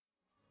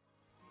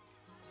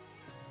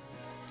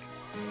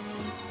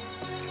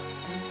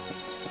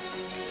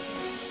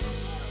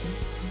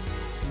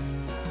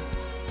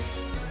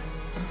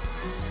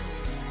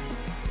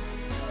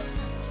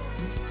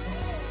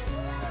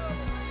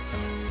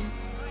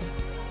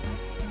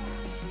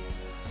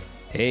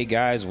Hey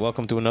guys,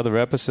 welcome to another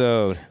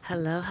episode.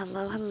 Hello,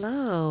 hello,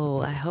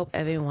 hello. I hope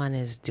everyone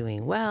is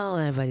doing well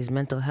and everybody's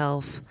mental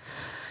health.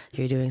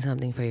 You're doing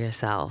something for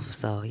yourself.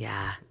 So,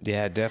 yeah.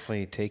 Yeah,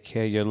 definitely take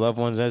care of your loved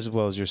ones as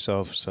well as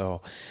yourself.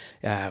 So,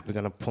 yeah, we're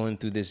gonna pull in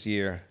through this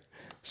year.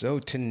 So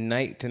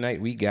tonight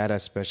we got a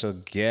special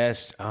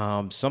guest.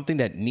 Something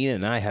that Nina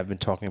and I have been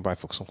talking about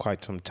for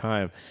quite some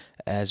time,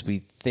 as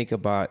we think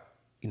about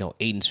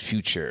Aiden's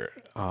future,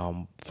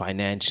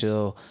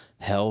 financial,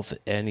 health,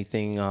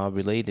 anything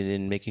related,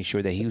 and making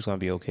sure that he was gonna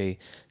be okay,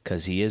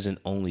 because he is an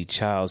only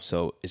child.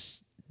 So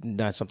it's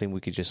not something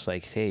we could just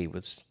like, hey,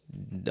 let's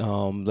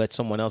let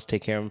someone else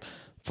take care of him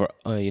for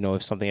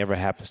if something ever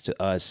happens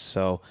to us.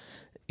 So,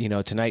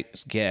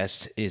 tonight's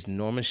guest is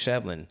Norman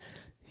Chevlin.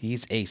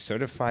 He's a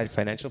certified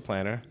financial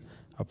planner,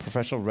 a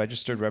professional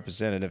registered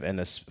representative,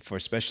 and for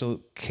special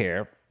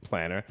care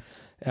planner.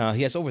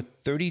 He has over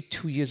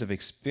 32 years of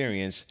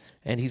experience,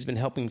 and he's been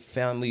helping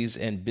families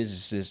and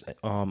businesses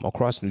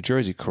across New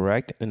Jersey,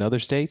 correct? In other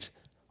states?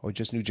 Or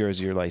just New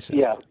Jersey you're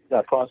licensed? Yeah,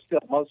 across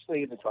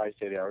mostly in the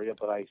tri-state area,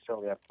 but I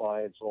certainly have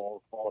clients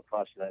all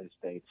across the United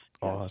States. Yes,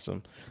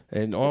 Awesome.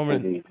 And yes,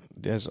 Norman, indeed.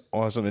 that's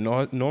awesome.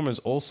 And Norman's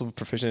also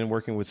proficient in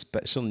working with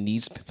special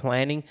needs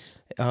planning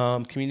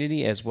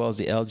community as well as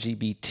the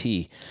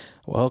LGBT.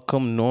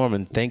 Welcome,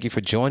 Norman. Thank you for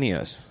joining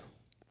us.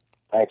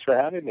 Thanks for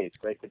having me. It's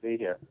great to be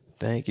here.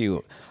 Thank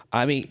you.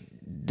 I mean,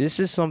 this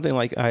is something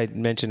like I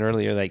mentioned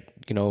earlier, like,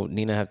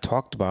 Nina have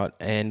talked about,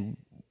 and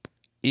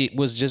it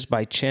was just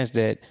by chance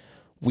that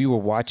we were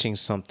watching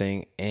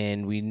something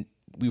and we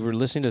were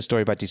listening to a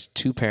story about these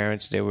two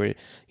parents. They were,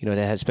 that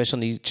had a special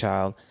needs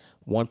child.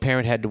 One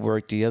parent had to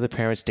work, the other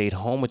parent stayed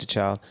home with the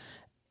child.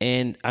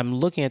 And I'm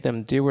looking at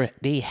them,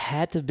 they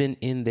had to have been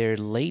in their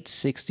late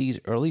 60s,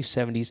 early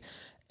 70s,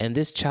 and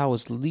this child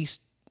was at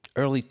least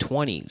early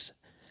 20s.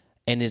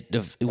 And it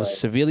was Right.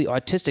 severely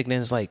autistic. And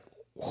it's like,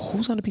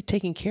 who's going to be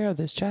taking care of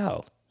this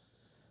child?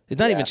 It's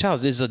not even Yeah,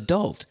 child, it's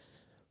adult.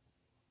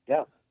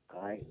 yeah.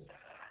 I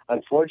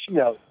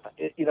unfortunately,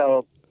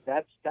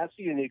 that's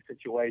a unique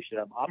situation.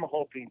 I'm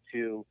hoping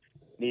to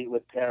meet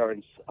with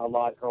parents a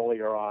lot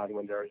earlier on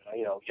when they're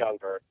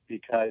younger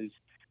because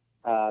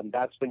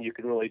that's when you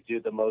can really do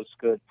the most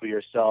good for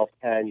yourself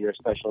and your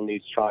special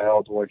needs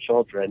child or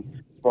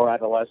children or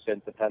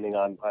adolescent, depending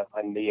on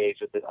the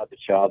age of the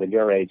child and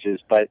your ages.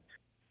 But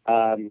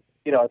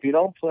if you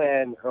don't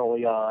plan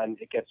early on,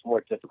 it gets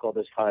more difficult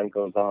as time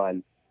goes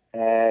on.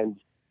 And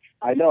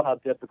I know how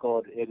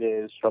difficult it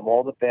is from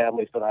all the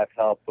families that I've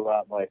helped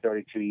throughout my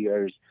 32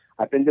 years.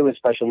 I've been doing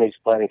special needs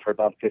planning for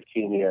about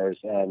 15 years,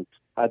 and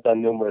I've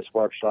done numerous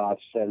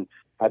workshops, and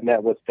I've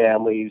met with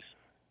families.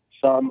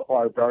 Some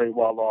are very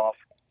well off.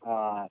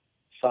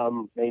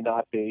 Some may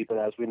not be, but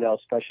as we know,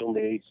 special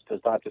needs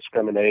does not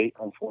discriminate,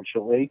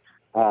 unfortunately.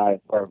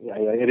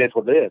 It is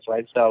what it is,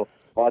 right? So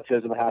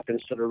autism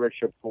happens to the rich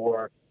or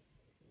poor.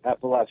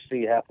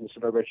 Epilepsy happens to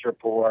the rich or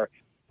poor.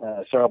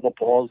 Cerebral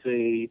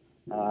palsy,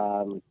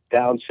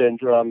 Down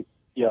syndrome,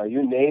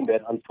 you name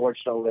it.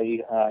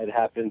 Unfortunately, it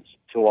happens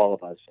to all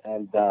of us.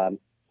 And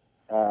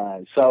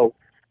so,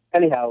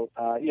 anyhow,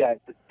 yeah.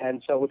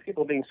 And so, with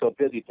people being so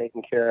busy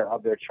taking care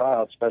of their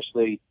child,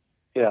 especially,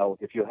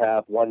 if you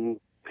have one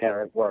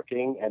parent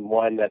working and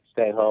one that's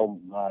staying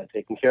home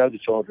taking care of the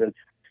children,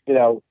 you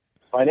know,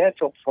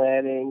 financial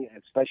planning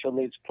and special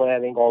needs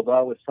planning,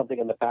 although it's something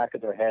in the back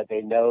of their head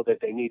they know that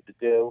they need to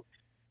do,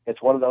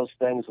 it's one of those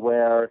things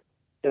where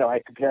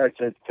I compare it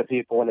to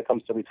people when it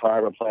comes to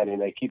retirement planning.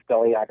 They keep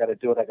going, I got to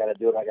do it, I got to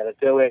do it, I got to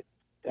do it,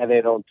 and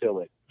they don't do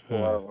it. Hmm.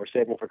 Or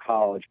saving for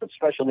college. But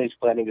special needs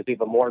planning is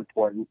even more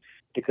important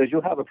because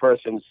you have a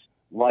person's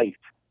life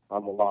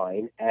on the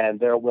line and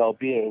their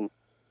well-being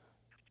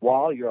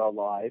while you're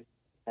alive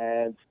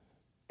and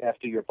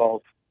after you're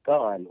both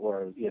gone.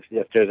 Or if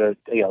there's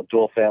a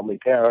dual family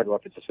parent, or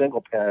if it's a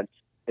single parent,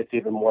 it's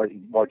even more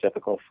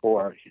difficult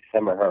for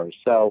him or her.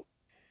 So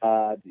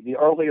the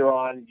earlier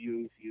on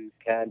you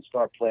can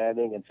start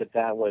planning and sit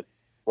down with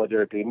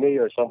whether it be me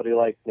or somebody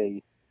like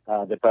me,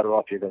 the better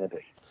off you're going to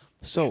be.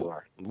 For So,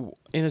 sure.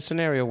 in a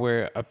scenario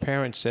where a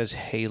parent says,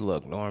 "Hey,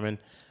 look, Norman,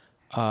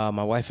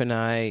 my wife and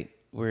I,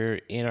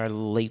 we're in our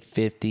late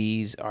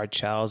 50s, our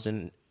child's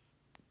in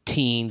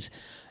teens,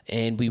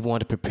 and we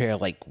want to prepare,"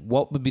 like,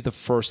 what would be the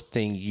first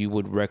thing you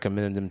would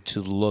recommend them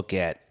to look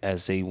at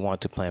as they want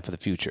to plan for the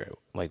future?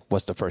 Like,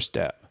 what's the first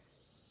step?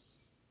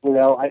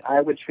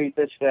 I would treat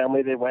this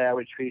family the way I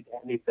would treat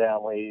any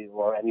family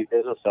or any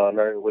business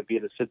owner. It would be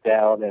to sit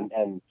down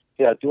and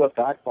do a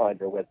fact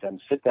finder with them,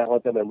 sit down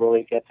with them and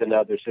really get to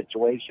know their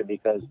situation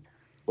because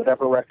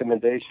whatever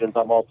recommendations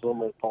I'm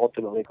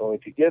ultimately going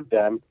to give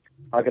them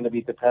are going to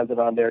be dependent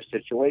on their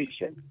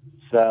situation.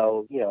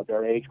 So,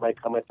 their age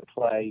might come into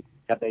play.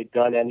 Have they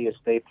done any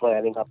estate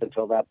planning up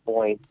until that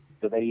point?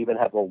 Do they even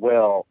have a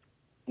will?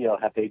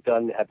 Have they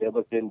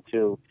looked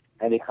into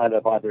any kind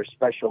of either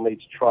special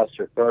needs trust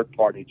or third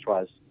party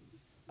trust?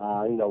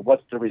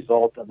 What's the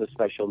result of the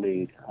special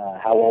need?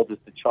 How old is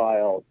the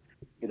child?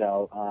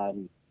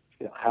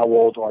 How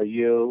old are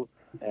you?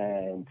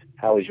 And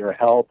how is your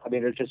health? I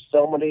mean, there's just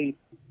so many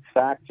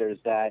factors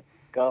that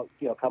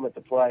come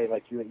into play.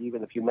 Like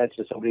even if you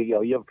mentioned somebody,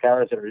 you have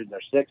parents that are in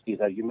their 60s,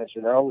 as you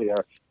mentioned earlier,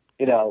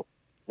 you know,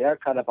 they're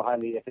kind of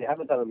behind the, if they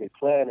haven't done any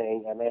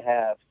planning and they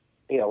have,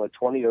 a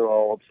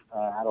 20-year-old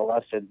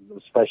adolescent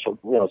with special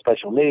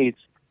needs,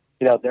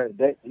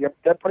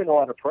 they're putting a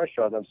lot of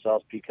pressure on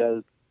themselves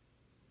because,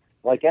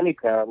 like any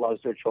parent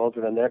loves their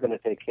children and they're going to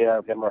take care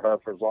of him or her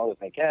for as long as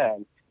they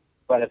can.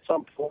 But at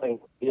some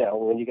point,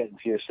 when you get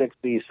into your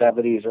 60s,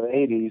 70s, or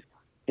 80s,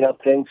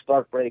 things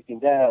start breaking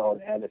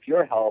down. And if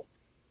your health,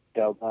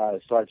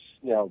 starts,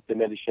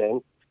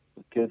 diminishing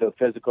due to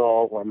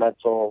physical or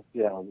mental,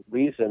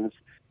 reasons,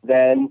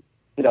 then,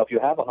 if you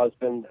have a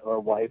husband or a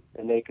wife,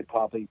 then they could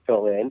probably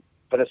fill in.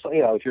 But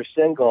if you're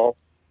single,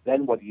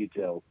 then what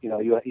do?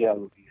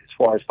 As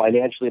far as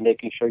financially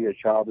making sure your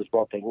child is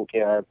well taken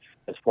care of,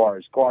 as far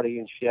as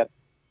guardianship,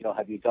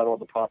 have you done all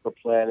the proper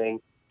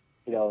planning?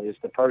 Is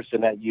the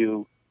person that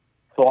you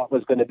thought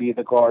was going to be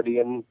the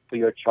guardian for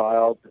your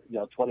child,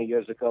 20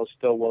 years ago,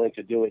 still willing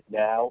to do it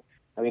now?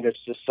 I mean, there's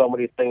just so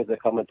many things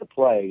that come into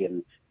play,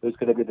 and who's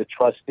going to be the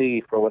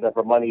trustee for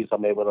whatever monies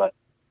I'm able to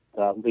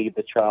leave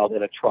the child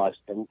in a trust.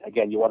 And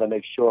again, you want to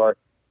make sure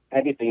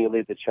anything you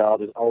leave the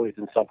child is always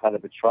in some kind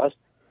of a trust.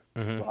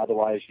 Mm-hmm.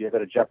 Otherwise, you're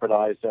going to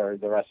jeopardize their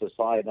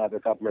SSI and other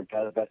government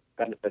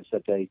benefits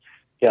that they,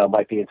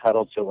 might be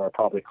entitled to or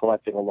probably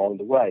collecting along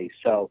the way.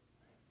 So,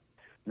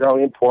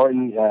 very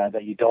important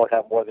that you don't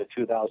have more than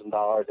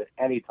 $2,000 at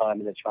any time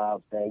in the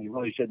child's name. You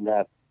really shouldn't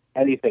have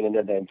anything in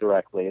their name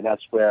directly, and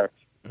that's where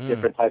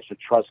different types of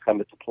trusts come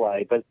into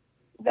play. But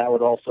that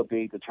would also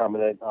be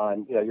determinant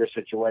on your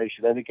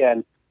situation. And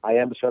again, I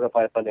am a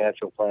certified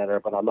financial planner,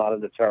 but I'm not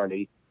an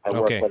attorney. I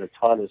work with a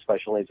ton of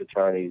special needs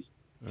attorneys.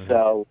 Mm-hmm.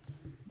 So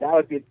that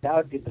would be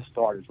the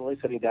start. Is really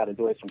sitting down and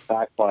doing some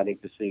fact finding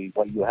to see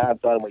what you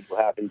have done, what you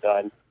haven't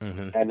done,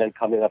 mm-hmm. and then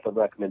coming up with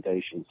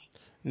recommendations.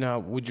 Now,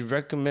 would you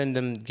recommend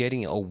them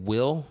getting a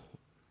will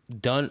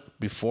done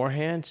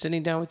beforehand,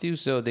 sitting down with you,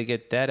 so they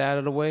get that out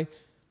of the way?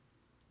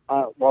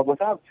 Well,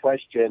 without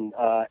question,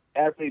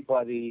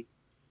 everybody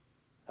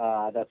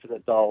that's an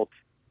adult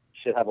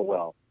should have a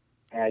will.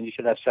 And you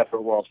should have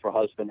separate wills for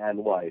husband and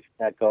wife.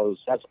 That's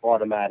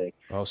automatic.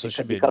 Oh, so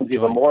it becomes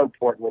even more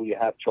important when you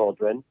have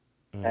children.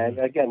 Mm-hmm. And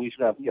again, you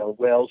should have,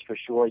 wills for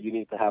sure. You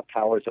need to have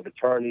powers of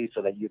attorney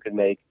so that you can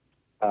make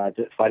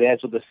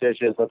financial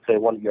decisions. Let's say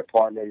one of your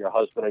partner, your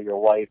husband or your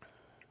wife,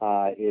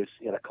 is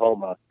in a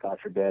coma, God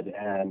forbid,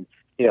 and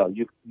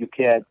you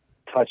can't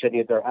touch any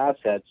of their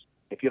assets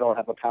if you don't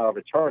have a power of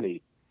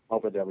attorney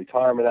over their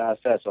retirement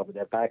assets, over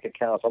their bank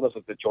accounts. Unless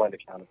it's a joint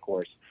account, of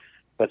course.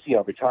 But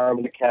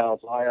retirement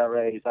accounts,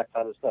 IRAs, that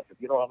kind of stuff. If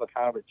you don't have a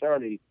power of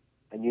attorney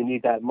and you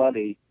need that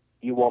money,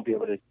 you won't be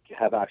able to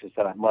have access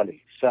to that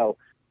money. So,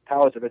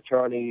 powers of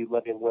attorney,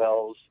 living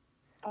wills.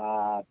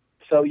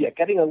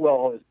 Getting a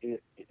will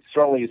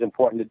certainly is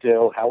important to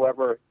do.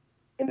 However,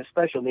 in the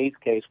special needs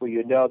case where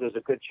there's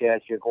a good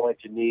chance you're going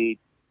to need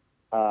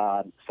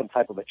some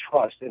type of a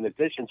trust in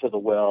addition to the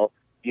will,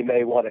 you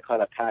may want to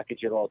kind of package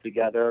it all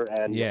together.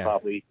 And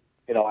probably,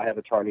 I have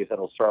attorneys that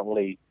will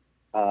certainly,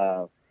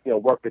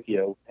 work with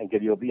you and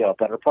give you a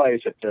better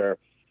price if they're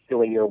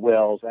doing your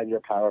wills and your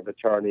power of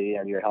attorney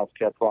and your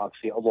healthcare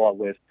proxy, along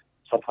with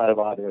some kind of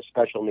either a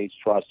special needs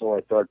trust or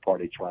a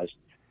third-party trust,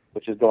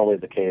 which is normally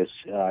the case.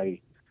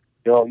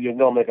 You're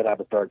normally going to have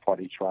a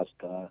third-party trust.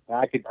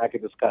 I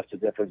could discuss the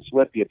difference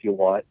with you if you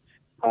want.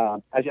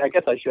 I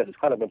guess I should. It's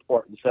kind of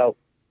important. So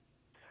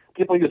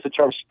people use the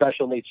term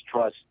special needs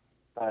trust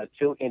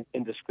too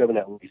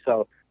indiscriminately.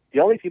 So the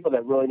only people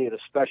that really need a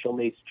special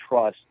needs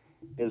trust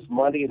is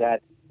money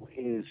that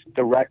is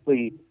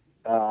directly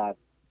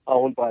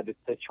owned by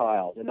the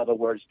child. In other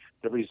words,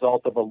 the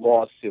result of a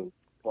lawsuit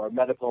or a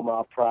medical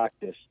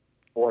malpractice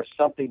or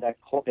something that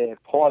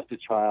caused the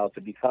child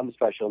to become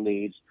special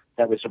needs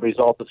that was a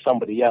result of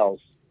somebody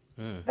else.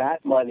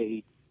 That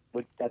money,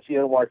 that's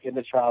earmarked in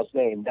the child's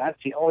name, that's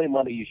the only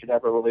money you should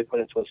ever really put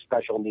into a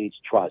special needs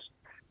trust,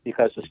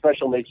 because the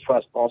special needs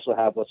trust also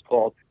have what's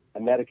called a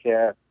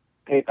Medicare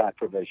payback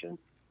provision,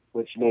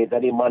 which means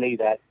any money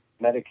that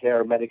Medicare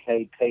or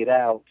Medicaid paid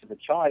out to the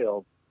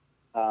child,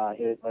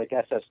 like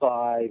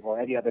SSI or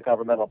any other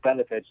governmental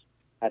benefits,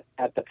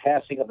 at the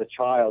passing of the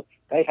child,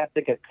 they have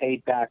to get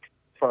paid back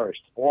first.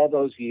 All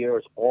those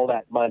years, all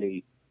that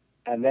money,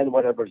 and then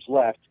whatever's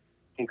left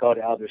can go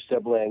to other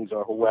siblings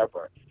or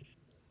whoever.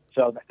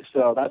 So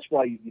that's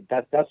why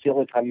that's the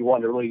only time you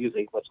want to really use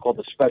what's called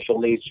the special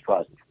needs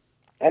trust.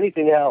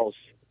 Anything else,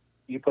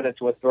 you put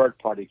into a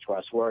third-party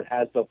trust where it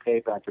has no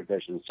payback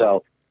provision.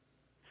 So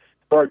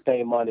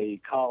birthday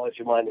money, college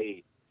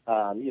money,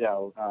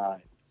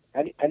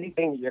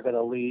 anything you're going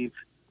to leave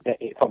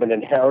from an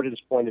inheritance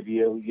point of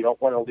view, you don't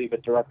want to leave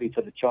it directly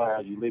to the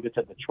child. You leave it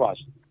to the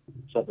trust.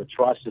 So the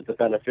trust is the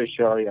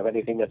beneficiary of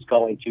anything that's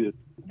going to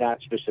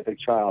that specific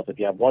child. If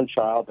you have one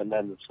child, and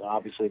then it's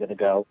obviously going to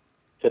go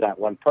to that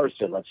one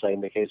person, let's say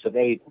in the case of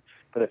Aiden.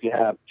 But if you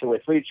have 2 or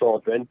 3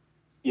 children,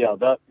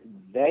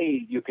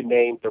 you can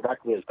name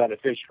directly as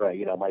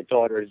beneficiary. My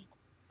daughter's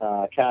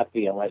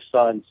Kathy and my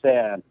son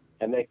Sam,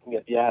 and they can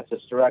get the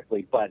assets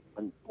directly. But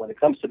when it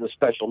comes to the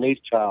special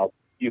needs child,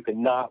 You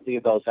cannot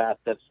leave those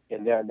assets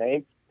in their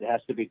name. It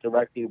has to be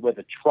directly with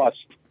a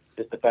trust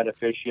as the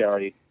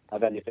beneficiary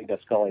of anything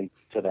that's going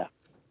to them.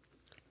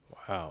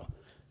 Wow.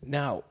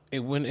 Now,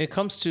 when it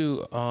comes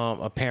to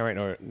a parent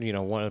or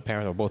one of the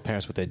parents or both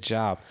parents with a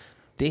job,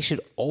 they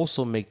should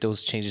also make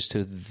those changes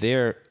to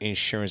their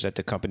insurance that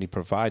the company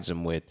provides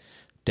them with.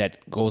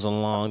 That goes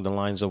along the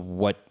lines of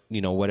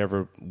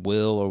whatever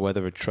will or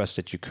whatever trust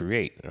that you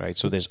create, right?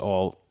 So there's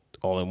all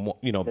in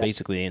one,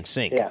 basically in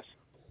sync. Yes,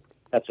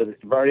 that's a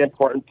very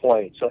important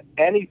point. So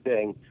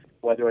anything,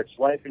 whether it's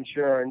life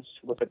insurance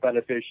with a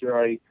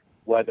beneficiary,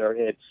 whether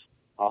it's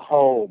a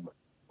home,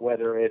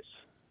 whether it's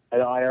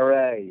an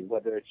IRA,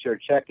 whether it's your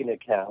checking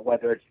account,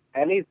 whether it's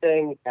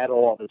anything at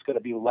all that's going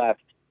to be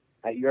left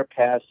at your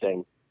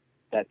passing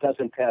that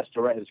doesn't pass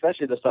direct,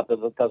 especially the stuff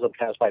that doesn't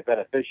pass by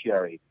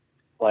beneficiary,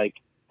 like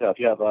if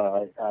you have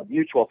a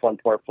mutual fund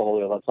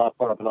portfolio that's not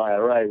part of an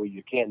IRA where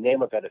you can't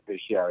name a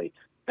beneficiary,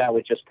 that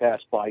would just pass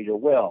by your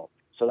will.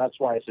 So that's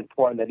why it's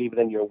important that even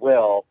in your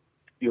will,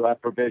 you have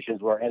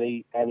provisions where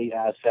any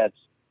assets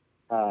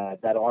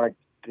that aren't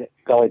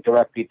going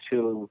directly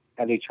to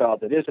any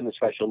child that is in the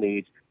special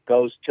needs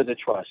goes to the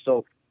trust.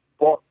 So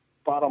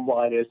bottom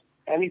line is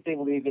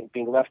anything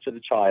being left to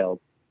the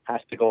child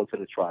has to go into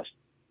the trust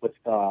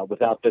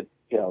without the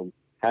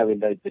having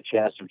the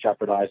chance of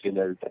jeopardizing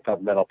their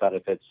governmental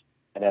benefits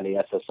and any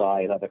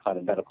SSI and other kind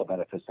of medical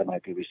benefits they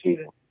might be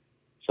receiving.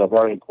 So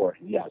very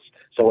important, yes.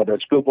 So whether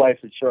it's group life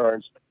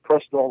insurance,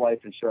 personal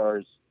life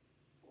insurance,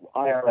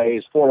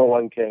 IRAs,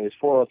 401ks,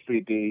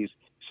 403bs,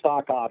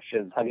 stock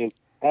options,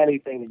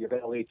 anything that you're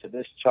going to leave to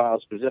this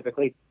child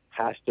specifically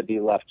has to be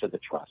left to the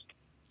trust.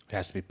 It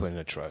has to be put in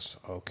a trust.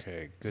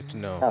 Okay, good to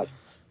know. Yes.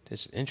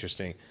 This is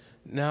interesting.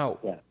 Now,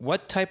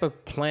 What type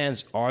of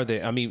plans are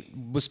there?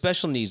 With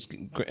special needs,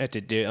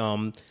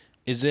 I'm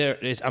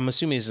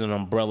assuming it's an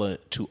umbrella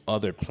to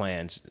other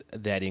plans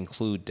that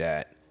include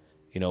that.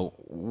 You're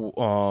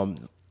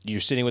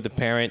sitting with the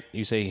parent,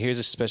 you say, here's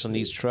a special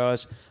needs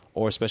trust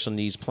or a special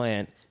needs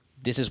plan.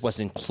 This is what's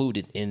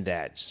included in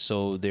that,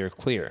 so they're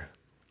clear.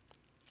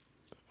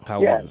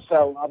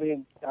 So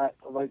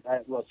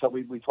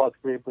we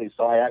talked briefly.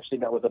 So I actually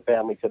met with a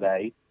family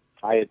today.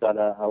 I had done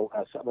a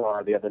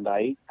seminar the other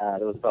night.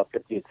 There was about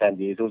 50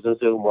 attendees. It was a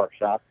Zoom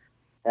workshop,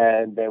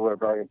 and they were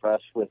very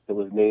impressed with it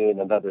was me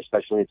and another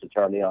special needs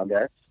attorney on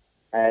there.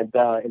 And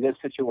in this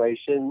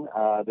situation,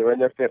 they're in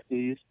their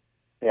 50s.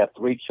 They have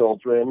 3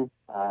 children.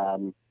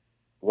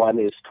 One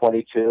is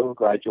 22,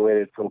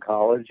 graduated from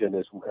college and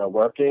is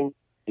working.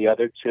 The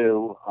other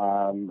 2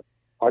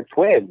 are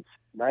twins,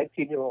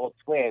 19-year-old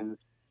twins,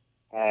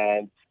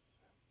 and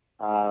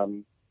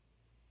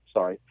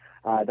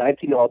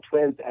 19-year-old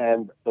twins,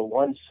 and the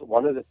one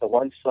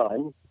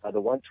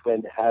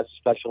twin has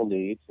special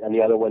needs, and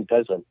the other one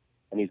doesn't,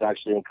 and he's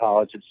actually in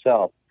college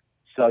itself.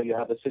 So you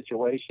have a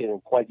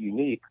situation quite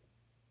unique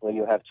when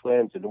you have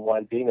twins, and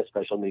one being a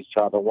special needs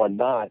child and one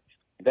not.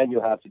 Then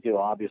you have to do,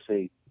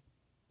 obviously,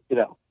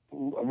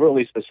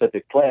 really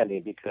specific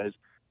planning because,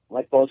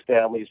 like most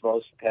families,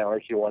 most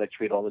parents, you want to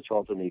treat all the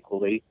children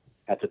equally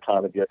at the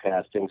time of your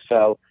passing.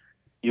 So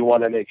you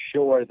want to make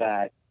sure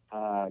that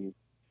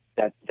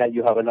that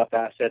you have enough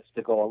assets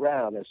to go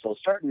around. And so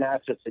certain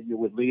assets that you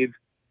would leave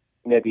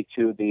maybe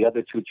to the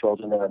other 2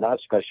 children that are not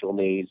special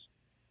needs,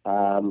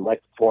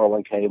 like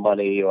 401k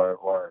money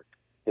or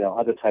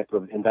other type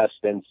of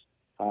investments,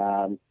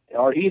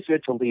 are easier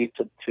to leave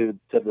to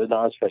the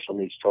non-special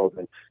needs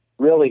children.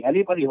 Really,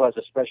 anybody who has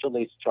a special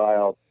needs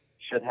child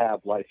should have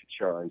life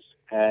insurance.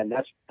 And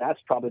that's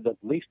probably the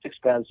least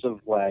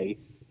expensive way,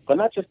 but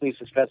not just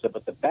least expensive,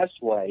 but the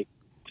best way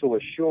to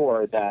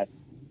assure that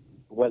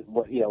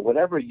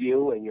whatever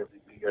you and your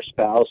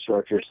spouse,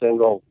 or if you're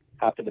single,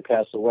 happen to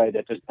pass away,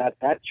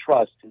 that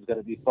trust is going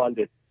to be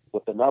funded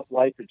with enough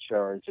life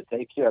insurance to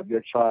take care of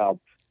your child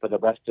for the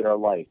rest of their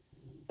life.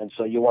 And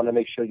so you want to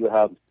make sure you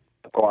have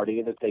a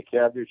guardian to take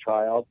care of your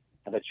child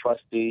and a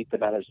trustee to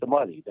manage the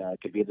money.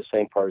 It could be the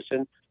same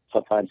person.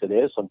 Sometimes it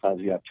is.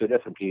 Sometimes you have 2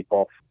 different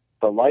people.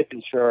 But life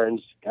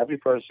insurance, every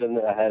person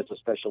that has a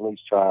special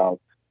needs child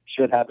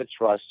should have a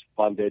trust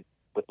funded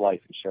with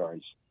life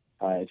insurance.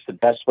 It's the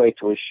best way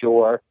to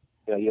assure,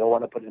 you don't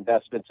want to put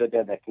investments in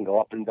there that can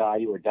go up in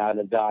value or down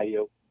in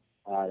value.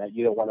 That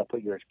you don't want to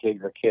put your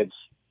kid's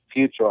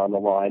future on the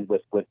line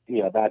with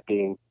that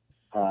being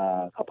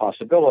a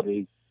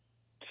possibility.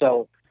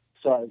 So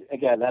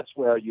again, that's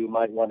where you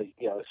might want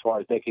to, as far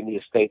as making the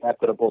estate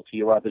equitable to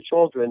your other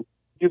children,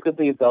 you could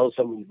leave those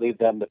and leave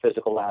them the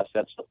physical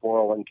assets, the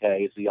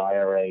 401ks, the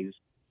IRAs,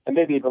 and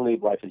maybe even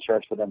leave life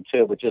insurance for them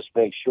too. But just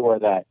make sure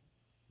that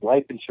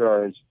life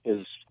insurance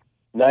is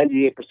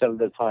 98% of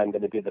the time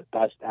going to be the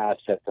best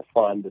asset to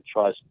fund the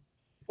trust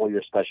for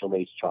your special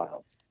needs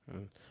child.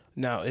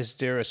 Now, is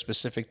there a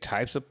specific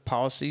types of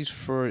policies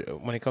for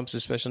when it comes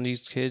to special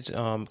needs kids?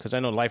 Because I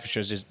know life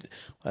insurance is,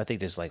 I think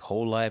there's like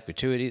whole life,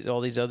 gratuity,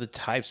 all these other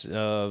types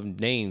of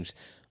names.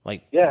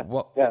 Yeah,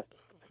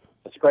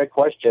 that's a great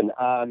question.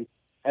 And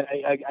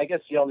I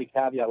guess the only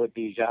caveat would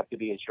be you have to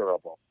be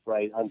insurable,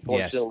 right?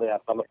 Unfortunately,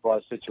 I've come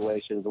across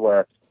situations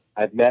where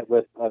I've met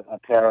with a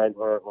parent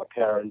or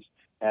parents,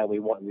 and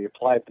we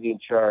applied for the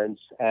insurance.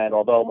 And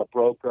although I'm a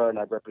broker and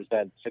I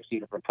represent 60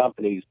 different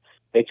companies,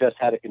 they just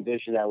had a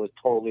condition that was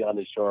totally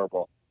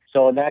uninsurable.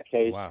 So in that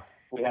case, Wow.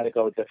 we had to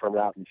go a different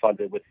route and fund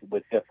it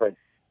with different.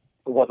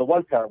 Well, the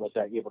one parent was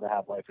able to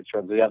have life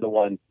insurance, the other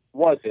one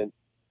wasn't.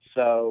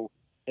 So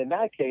in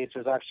that case,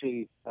 there's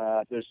actually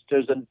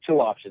two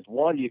options.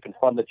 One, you can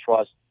fund the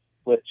trust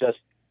with just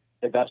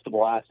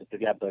investable assets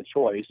if you have no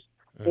choice,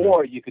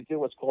 or you could do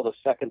what's called a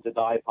second to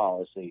die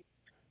policy.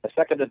 A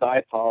second to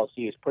die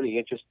policy is pretty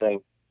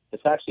interesting.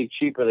 It's actually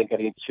cheaper than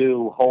getting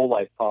two whole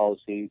life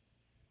policies,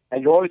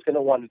 and you're always going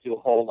to want to do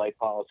whole life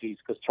policies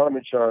because term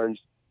insurance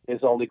is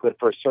only good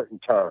for a certain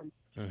term.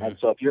 And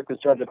so if you're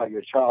concerned about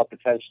your child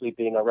potentially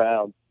being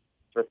around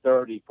for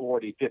 30,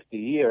 40, 50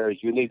 years,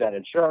 you need that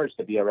insurance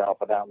to be around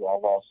for that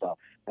long also.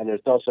 And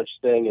there's no such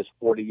thing as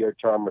 40-year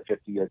term or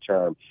 50-year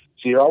term.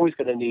 So you're always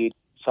going to need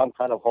some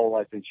kind of whole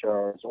life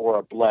insurance or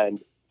a blend,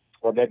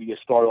 or maybe you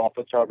start off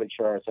with term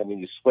insurance and then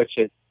you switch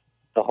it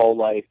to whole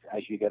life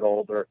as you get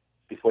older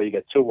before you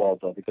get too old,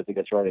 though, because it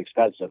gets really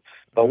expensive.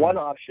 But one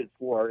option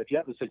for, if you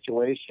have a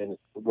situation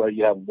where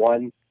you have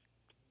one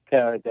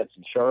parent that's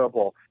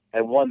insurable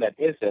and one that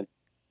isn't,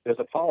 there's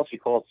a policy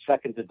called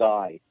second to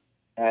die.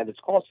 And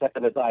it's called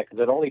second to die because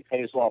it only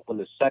pays off when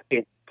the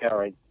second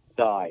parent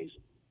dies.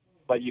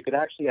 But you could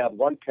actually have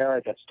one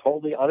parent that's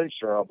totally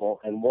uninsurable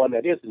and one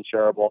that is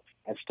insurable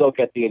and still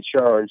get the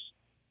insurance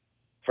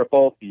for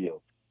both of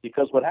you.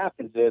 Because what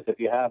happens is if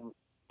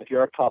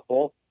you're a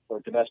couple or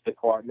a domestic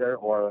partner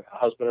or a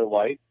husband and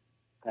wife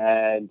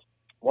and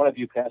one of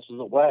you passes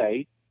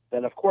away,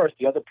 then of course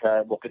the other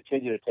parent will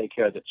continue to take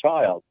care of the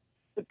child.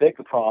 The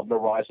bigger problem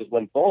arises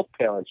when both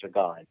parents are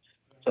gone.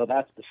 So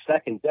that's the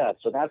second death.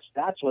 So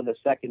that's when the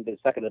second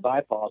to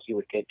die policy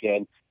would kick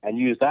in and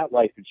use that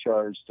life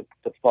insurance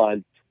to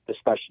fund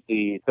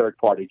the third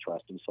party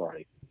trust. I'm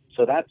sorry.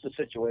 So that's the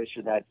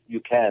situation that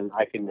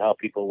I can help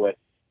people with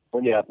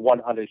when you have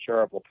one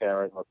uninsurable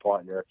parent or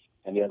partner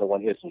and the other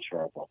one is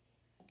insurable.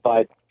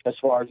 But as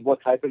far as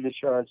what type of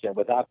insurance, yeah,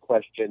 without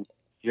question,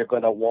 you're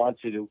going to want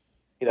to,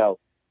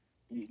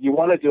 you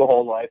want to do a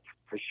whole life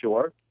for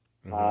sure.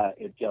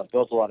 It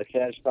builds a lot of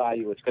cash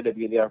value. It's going to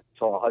be there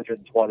until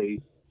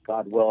 120,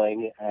 God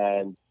willing,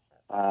 and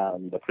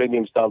the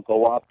premiums don't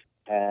go up.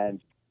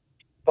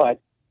 But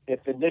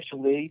if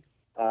initially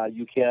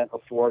you can't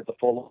afford the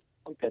full,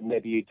 then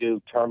maybe you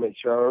do term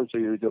insurance or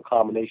you do a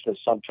combination of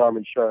some term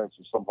insurance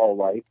and some whole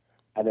life.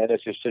 And then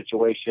as your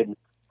situation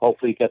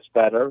hopefully gets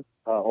better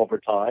over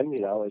time,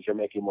 as you're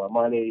making more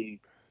money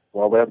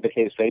or whatever the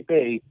case may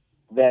be,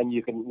 then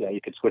you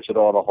can switch it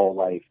all to whole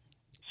life.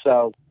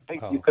 So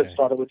you could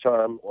start it with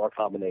term or a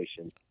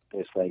combination.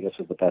 Basically, I guess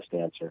is the best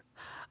answer.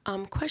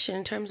 Question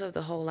in terms of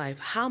the whole life,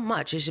 how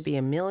much? It should be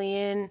 $1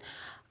 million.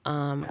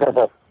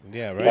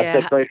 Yeah, right.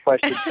 That's a great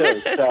question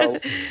too. So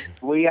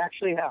I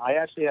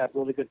actually have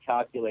really good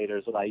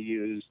calculators that I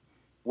use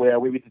where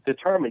we would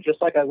determine,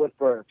 just like I would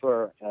for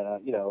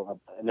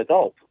an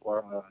adult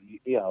or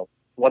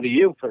one of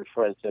you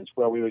for instance,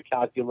 where we would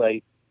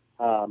calculate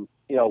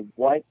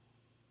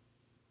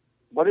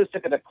what is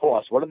it going to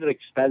cost? What are the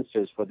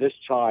expenses for this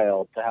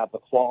child to have the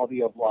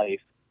quality of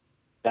life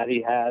that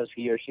he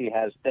or she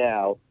has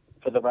now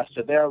for the rest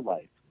of their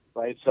life,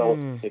 right? So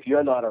if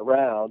you're not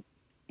around,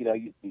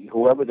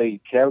 whoever the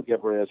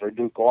caregiver is or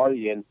new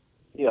guardian,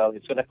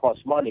 it's going to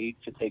cost money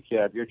to take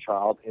care of your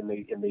child in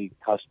the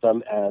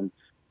custom and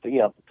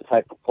the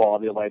type of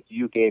quality of life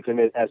you gave him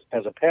as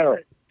a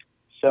parent.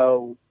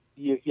 So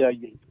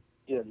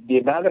the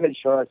amount of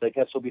insurance, I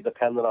guess, will be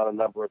dependent on a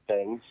number of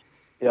things.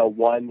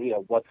 One,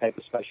 what type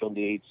of special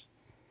needs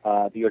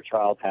your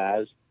child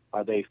has.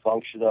 Are they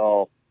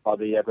functional? Are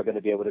they ever going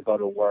to be able to go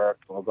to work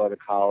or go to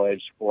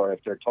college? Or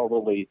if they're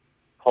totally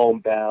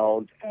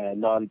homebound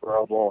and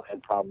nonverbal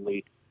and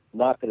probably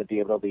not going to be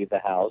able to leave the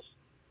house,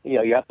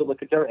 you have to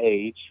look at their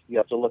age. You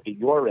have to look at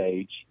your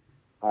age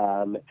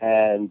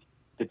and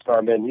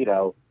determine,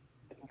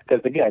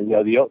 because again,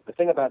 the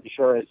thing about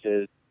insurance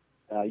is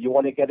you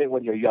want to get it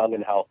when you're young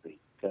and healthy,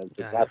 because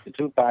that's the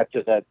two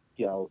factors that,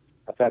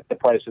 affect the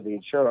price of the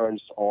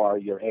insurance are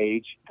your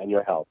age and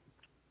your health.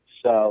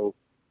 So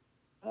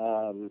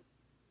I'm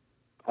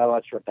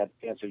not sure if that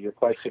answers your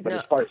question, but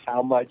as far as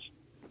how much,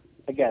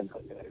 again,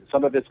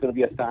 some of it's going to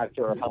be a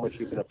factor of how much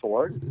you can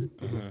afford.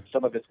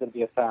 Some of it's going to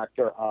be a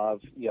factor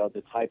of,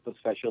 the type of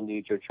special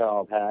needs your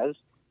child has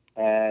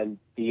and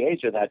the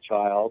age of that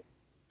child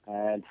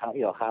and how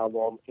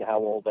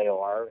old they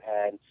are.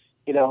 And,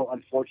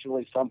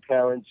 unfortunately, some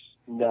parents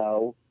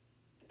know,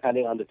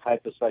 depending on the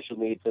type of special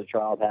needs the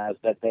child has,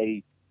 that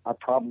they are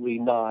probably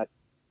not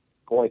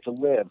going to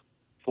live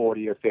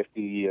 40 or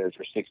 50 years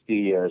or 60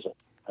 years.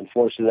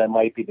 Unfortunately, that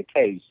might be the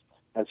case.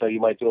 And so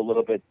you might do a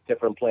little bit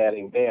different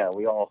planning there.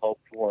 We all hope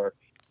for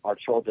our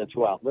children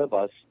to outlive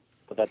us,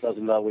 but that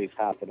doesn't always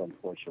happen,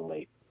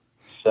 unfortunately.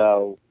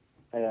 So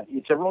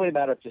it's a really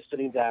matter of just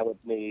sitting down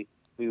with me.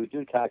 We would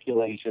do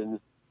calculations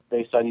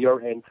based on your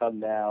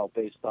income now,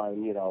 based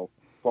on,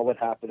 what would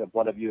happen if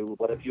what if you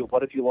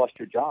lost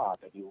your job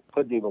and you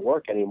couldn't even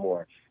work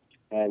anymore?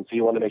 And so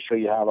you want to make sure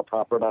you have a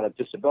proper amount of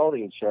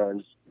disability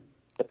insurance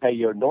to pay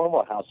your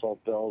normal household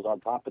bills on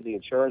top of the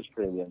insurance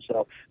premium.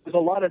 So there's a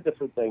lot of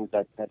different things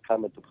that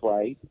come into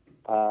play.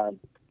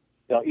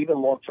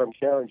 Even long-term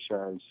care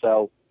insurance.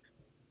 So,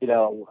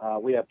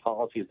 we have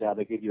policies now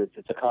that give you,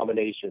 it's a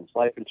combination, it's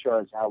life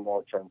insurance and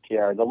long-term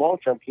care. And the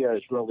long-term care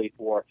is really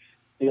for,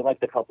 like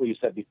the couple you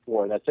said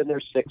before, that's in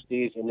their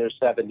 60s, in their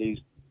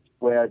 70s,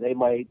 where they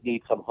might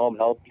need some home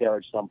health care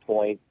at some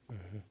point.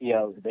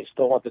 They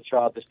still want the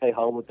child to stay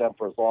home with them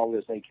for as long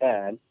as they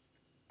can.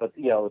 But,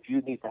 if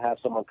you need to have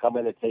someone come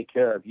in and take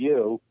care of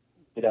you,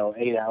 8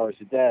 hours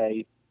a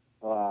day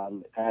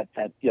at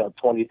 $20,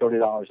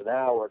 $30 an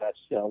hour, that's,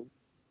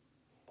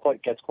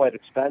 gets quite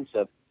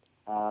expensive.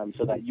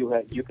 So that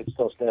you can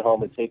still stay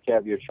home and take care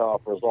of your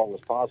child for as long as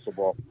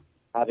possible.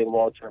 Having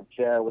long-term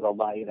care would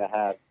allow you to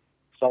have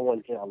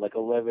someone, like a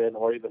live-in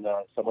or even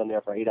someone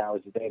there for 8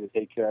 hours a day to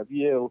take care of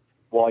you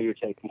while you're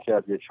taking care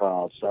of your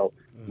child. So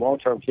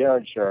long-term care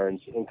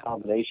insurance in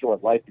combination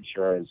with life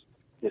insurance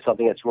is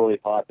something that's really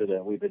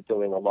popular. We've been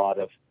doing a lot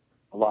of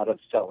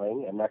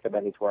selling and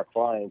recommending to our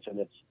clients, and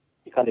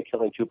you're kind of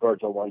killing two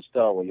birds with one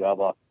stone, where you have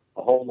a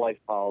whole life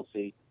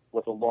policy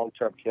with a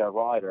long-term care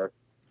rider,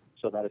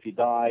 so that if you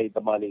die,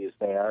 the money is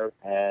there.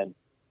 And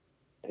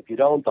if you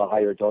don't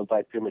die or don't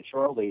die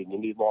prematurely and you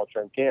need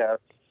long-term care,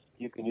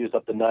 you can use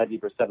up to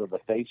 90% of the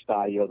face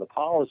value of the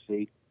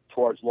policy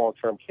towards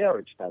long-term care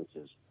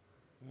expenses,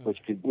 which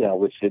could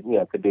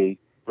be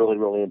really,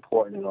 really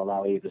important and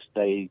allow you to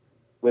stay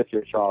with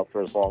your child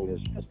for as long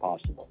as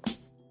possible.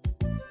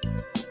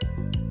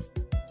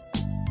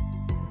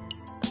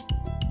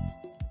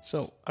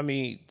 So,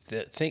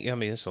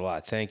 it's a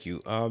lot. Thank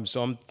you.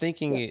 So I'm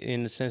thinking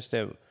in the sense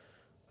that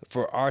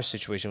for our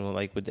situation,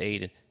 like with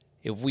Aiden,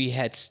 if we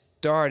had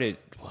started,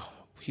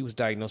 he was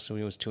diagnosed when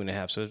he was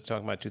 2.5, so we're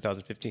talking about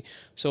 2015.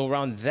 So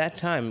around that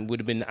time would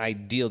have been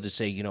ideal to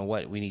say, you know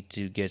what, we need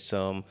to get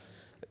some,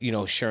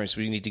 insurance.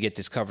 We need to get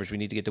this coverage. We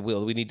need to get the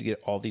will. We need to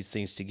get all these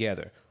things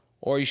together.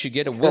 Or you should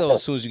get a will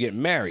as soon as you get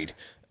married.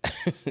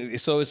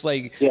 So it's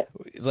like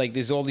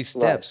there's all these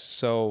steps. Right.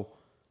 So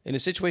in a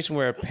situation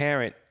where a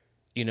parent,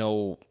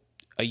 a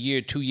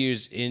year, 2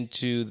 years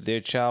into their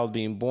child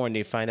being born,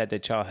 they find out their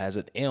child has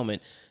an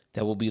ailment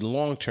that will be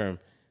long-term.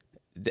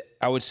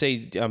 I would say,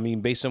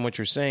 based on what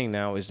you're saying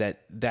now, is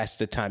that's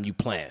the time you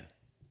plan.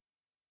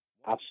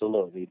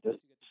 Absolutely. The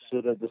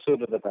sooner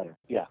the better.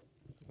 Yeah.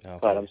 Okay.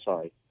 But I'm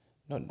sorry.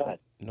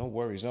 No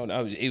worries. No,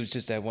 it was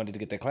just that I wanted to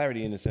get that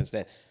clarity in the sense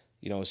that,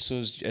 as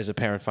soon as a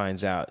parent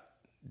finds out,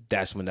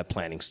 that's when the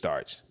planning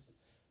starts.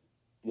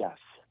 Yes.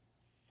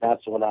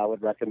 That's when I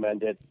would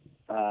recommend it.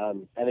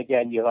 And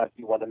again, you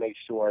want to make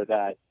sure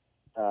that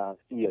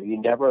you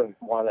never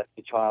want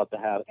the child to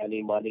have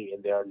any money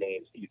in their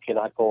names. You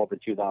cannot go over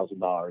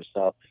 $2,000.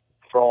 So,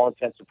 for all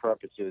intents and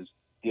purposes,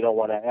 you don't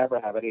want to ever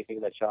have anything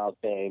in the child's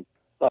name.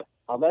 Look,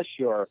 unless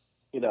you're,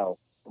 a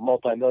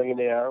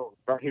multimillionaire,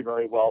 very,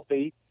 very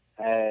wealthy,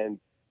 and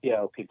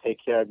can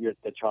take care of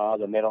the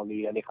child, and they don't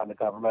need any kind of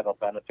governmental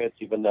benefits,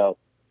 even though,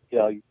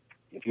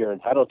 if you're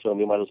entitled to them,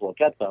 you might as well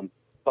get them.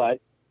 But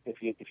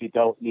if you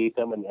don't need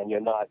them and you're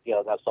not,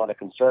 that's not a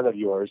concern of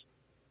yours,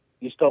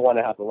 you still want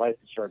to have the life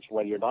insurance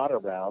when you're not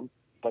around,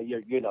 but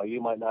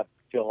you might not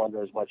feel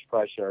under as much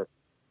pressure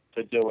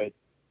to do it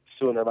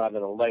sooner rather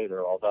than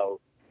later,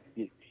 although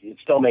it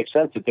still makes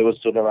sense to do it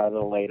sooner rather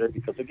than later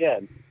because,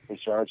 again,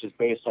 insurance is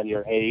based on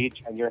your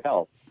age and your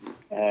health.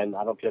 And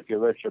I don't care if you're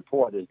rich or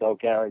poor, there's no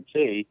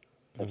guarantee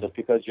that just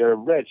because you're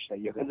rich that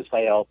you're going to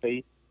stay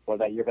healthy or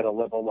that you're going to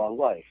live a long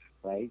life,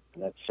 right?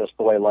 And that's just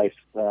the way life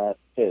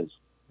is.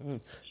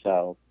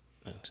 So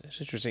that's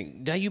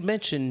interesting. Now, you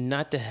mentioned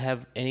not to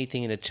have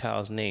anything in a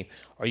child's name.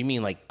 Or you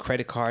mean like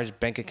credit cards,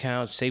 bank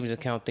accounts, savings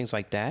account, things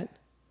like that?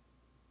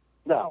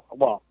 No.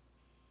 Well,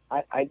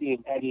 I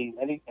mean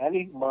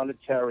any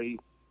monetary,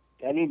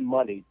 any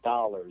money,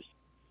 dollars.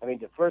 I mean,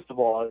 first of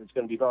all, it's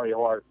going to be very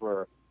hard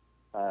for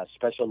a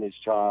special needs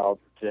child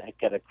to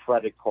get a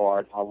credit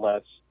card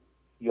unless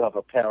you have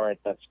a parent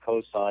that's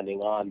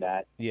co-signing on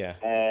that. Yeah.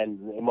 And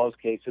in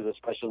most cases, a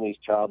special needs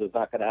child is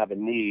not going to have a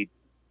need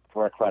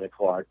for a credit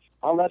card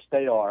unless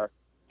they are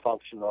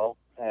functional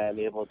and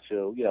able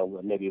to,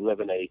 maybe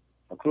live in a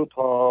group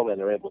home and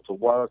they're able to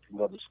work and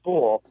go to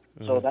school.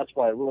 Mm-hmm. So that's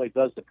why it really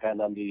does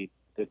depend on the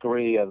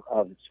degree of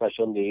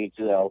special needs,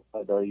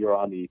 whether you're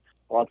on the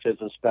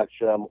autism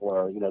spectrum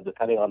or,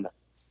 depending on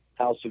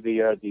how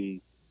severe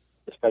the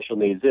special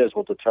needs is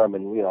will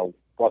determine,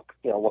 what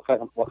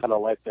kind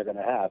of life they're going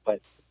to have.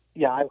 But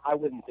yeah, I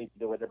wouldn't think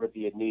there would ever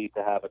be a need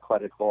to have a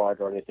credit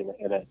card or anything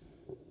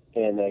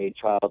in a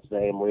child's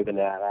name or even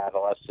an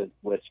adolescent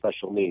with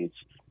special needs.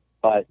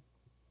 But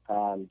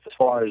as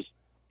far as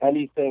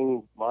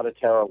anything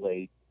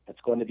monetarily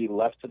that's going to be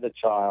left to the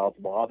child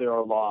while they're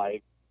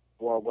alive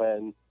or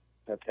when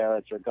their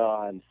parents are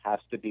gone has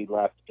to be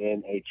left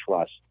in a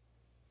trust,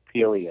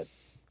 period.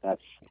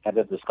 That's end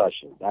of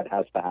discussion. That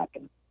has to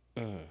happen.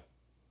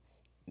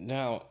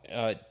 Now,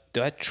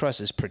 that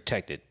trust is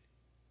protected.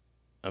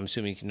 I'm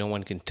assuming no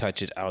one can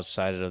touch it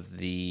outside of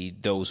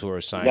those who are No,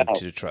 assigned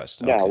to the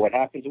trust. no. Okay. What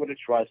happens with a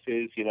trust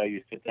is,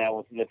 you sit down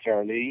with an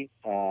attorney,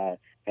 and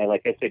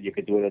like I said, you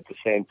could do it at the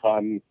same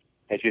time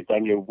as you've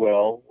done your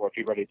will, or if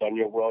you've already done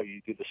your will,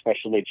 you do the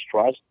special needs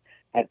trust.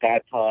 At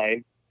that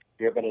time,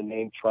 you're going to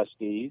name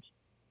trustees,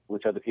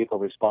 which are the people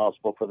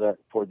responsible for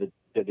the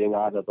divvying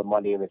out of the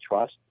money in the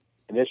trust.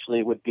 Initially,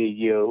 it would be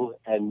you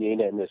and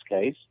Nina in this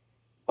case,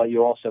 but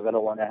you're also going to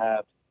want to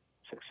have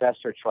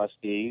successor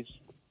trustees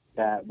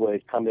that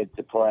would come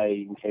into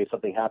play in case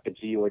something happened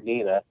to you or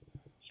Nina.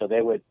 So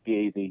they would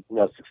be the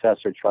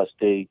successor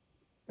trustee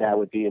that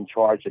would be in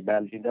charge of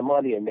managing the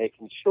money and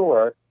making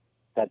sure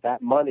that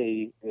that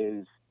money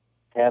is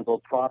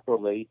handled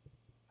properly.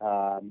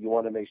 You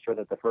want to make sure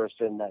that the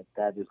person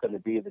that is going to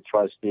be the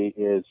trustee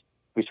is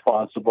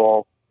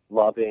responsible,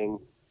 loving,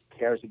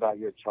 cares about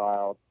your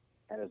child,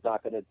 and is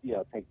not going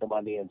to take the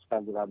money and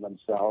spend it on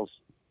themselves.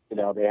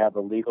 They have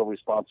a legal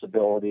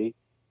responsibility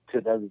to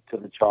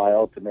the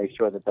child to make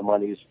sure that the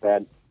money is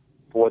spent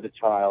for the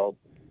child.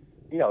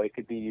 It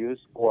could be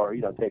used for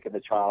taking the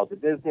child to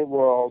Disney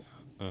World,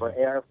 for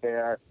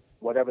airfare,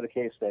 whatever the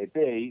case may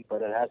be,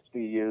 but it has to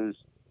be used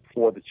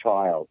for the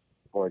child,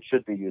 or it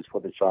should be used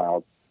for the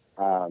child.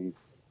 And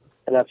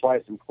that's why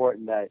it's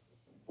important that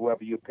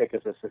whoever you pick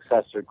as a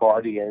successor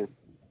guardian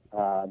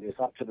is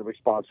up to the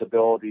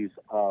responsibilities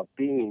of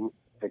being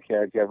the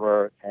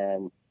caregiver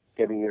and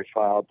giving your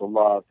child the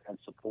love and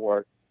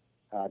support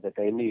that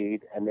they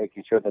need, and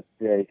making sure that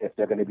if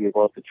they're going to be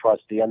both the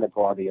trustee and the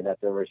guardian,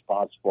 that they're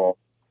responsible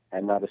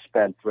and not a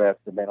spendthrift,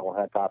 and they don't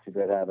have to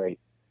have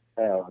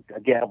a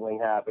gambling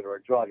habit or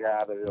a drug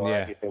habit or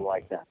anything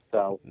like that.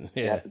 So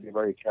you have to be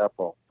very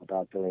careful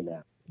about doing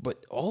that.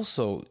 But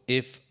also,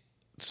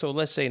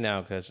 let's say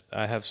now, because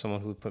I have someone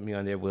who put me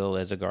on their will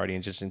as a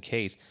guardian just in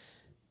case.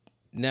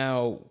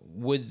 Now,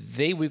 would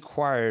they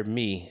require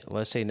me?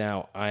 Let's say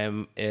now I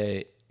am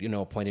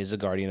appointed as a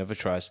guardian of a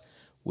trust.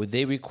 Would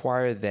they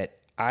require that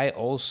I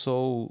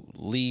also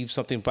leave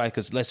something by?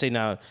 Because let's say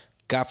now,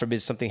 God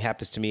forbid, something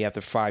happens to me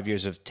after 5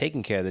 years of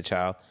taking care of the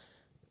child.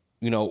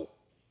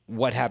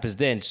 What happens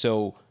then?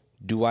 So,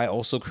 do I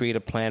also create a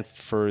plan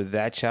for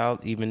that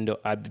child, even though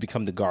I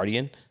become the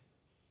guardian?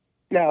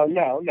 No.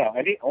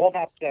 I think all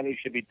that planning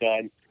should be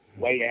done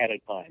way ahead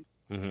of time.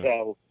 Mm-hmm.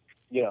 So,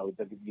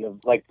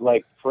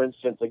 like for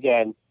instance,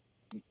 again,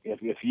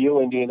 if you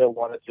and Nina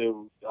wanted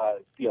to,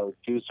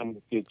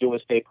 do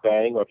estate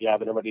planning, or if you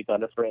haven't already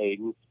done it for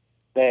Aiden,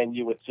 then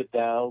you would sit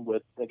down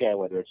with, again,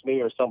 whether it's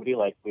me or somebody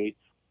like me,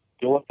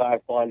 do a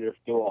fact finder,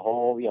 do a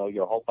whole,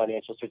 your whole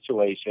financial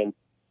situation,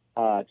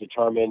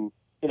 determine,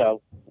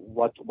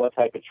 what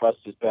type of trust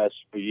is best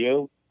for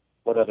you,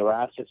 what other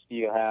assets do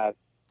you have,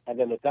 and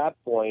then at that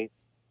point,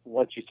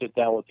 once you sit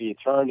down with the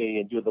attorney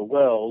and do the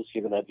wills,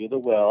 you're going to do the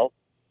will.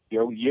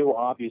 You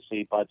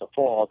obviously, by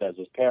default, as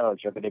his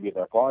parents, are going to be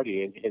their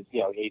guardian, his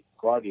eighth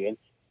guardian,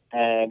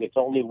 and it's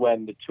only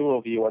when the two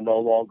of you are no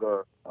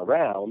longer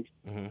around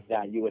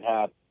that you would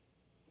have,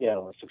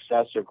 a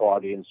successor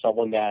guardian,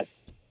 someone that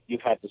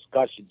you've had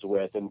discussions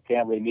with and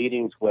family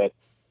meetings with.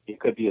 It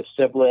could be a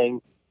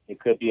sibling, it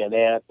could be an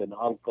aunt, an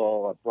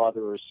uncle, a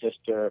brother or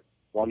sister,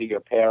 one of your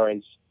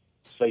parents.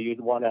 So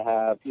you'd want to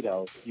have,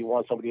 you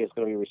want somebody that's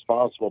going to be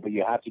responsible, but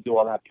you have to do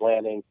all that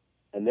planning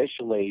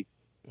initially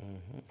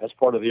as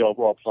part of the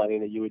overall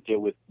planning that you would do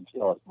with,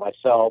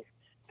 myself,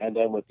 and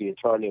then with the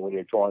attorney when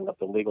you're drawing up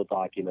the legal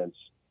documents,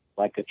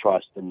 like the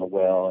trust and the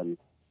will and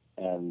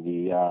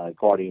the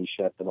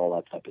guardianship and all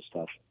that type of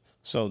stuff.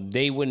 So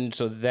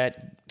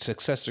that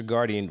successor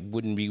guardian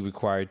wouldn't be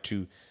required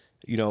to,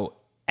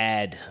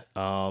 add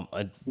No.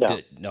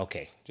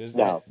 Okay.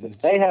 No.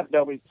 They have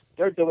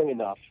they're doing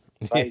enough.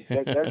 Right?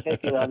 They're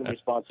taking on the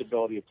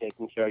responsibility of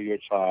taking care of your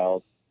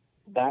child.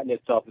 That in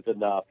itself is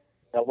enough.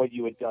 Now, what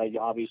you would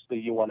obviously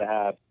you want to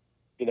have,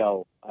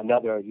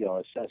 another,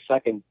 a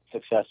second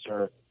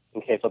successor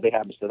in case something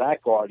happens to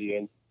that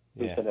guardian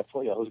who's going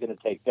to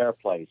take their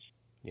place.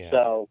 Yeah.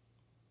 So,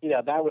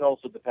 that would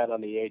also depend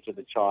on the age of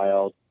the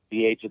child,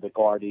 the age of the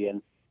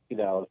guardian.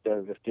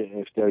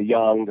 If they're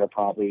young, you're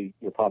probably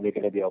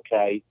going to be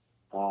okay.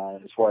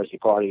 As far as the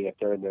guardian, if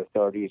they're in their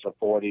 30s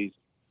or 40s,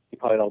 you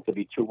probably don't have to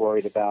be too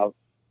worried about,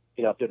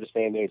 if they're the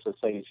same age, let's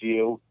say, as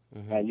you,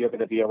 and you're going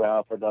to be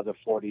around for another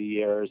 40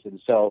 years. And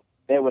so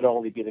they would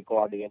only be the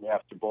guardian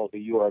after both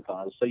of you are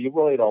gone. So you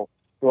really don't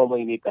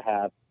normally need to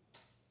have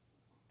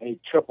a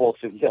triple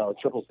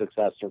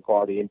successor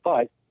guardian.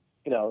 But,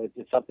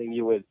 it's something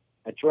you would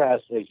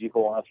address as you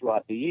go on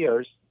throughout the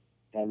years.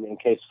 And in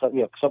case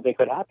something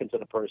could happen to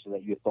the person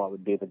that you thought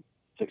would be the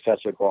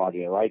successor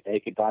guardian, right? They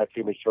could die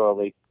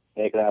prematurely.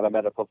 They could have a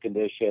medical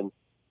condition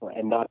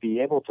and not be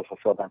able to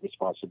fulfill that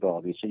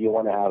responsibility. So you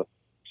want to have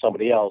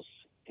somebody else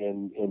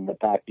in the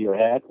back of your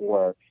head,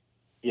 or,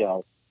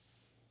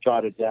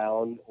 jotted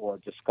down, or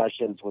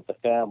discussions with the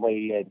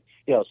family, and,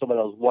 some of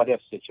those what if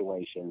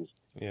situations,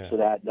 so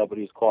that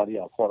nobody's caught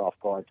off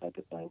guard type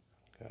of thing.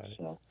 Got it.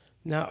 So.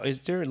 Now,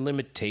 is there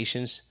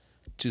limitations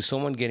to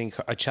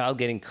a child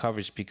getting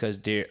coverage because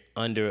they're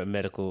under a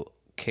medical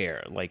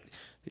care, like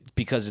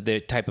because of their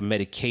type of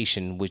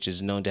medication, which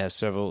is known to have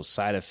several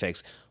side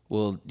effects,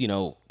 will,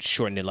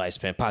 shorten their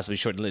lifespan, possibly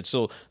shorten it.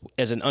 So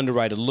as an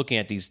underwriter looking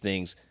at these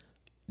things,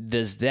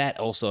 does that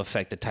also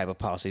affect the type of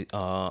policy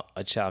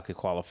a child could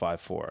qualify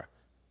for?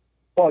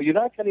 Well, you're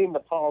not getting the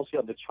policy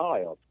on the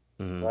child,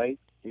 Mm-hmm. right?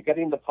 You're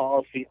getting the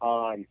policy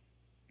on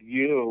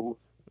you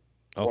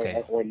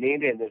Okay. or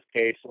Nina in this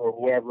case, or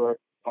whoever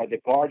are the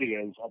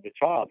guardians of the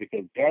child,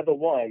 because they're the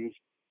ones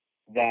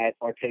that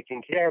are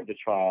taking care of the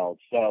child.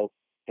 So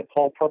the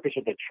whole purpose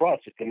of the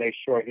trust is to make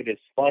sure it is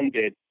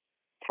funded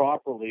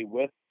properly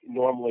with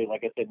normally,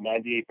 like I said,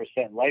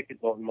 98% life.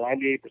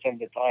 98% of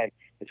the time,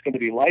 it's going to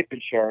be life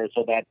insurance,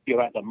 so that you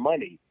have the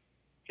money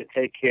to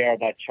take care of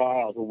that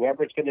child.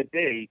 Whoever it's going to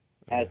be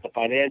has the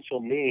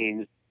financial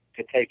means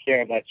to take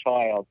care of that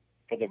child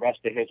for the rest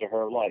of his or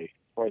her life,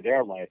 or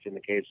their life in the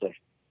case of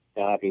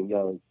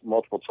having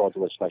multiple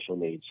children with special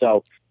needs.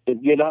 So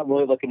you're not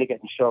really looking to get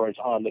insurance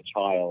on the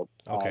child.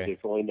 Okay. There's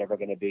really never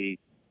going to be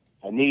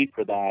a need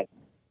for that.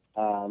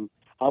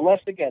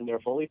 Unless, again, they're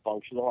fully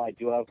functional. I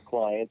do have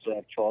clients that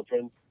have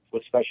children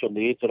with special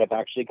needs that have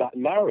actually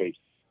gotten married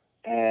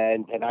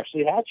and have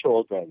actually had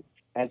children.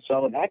 And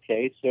so in that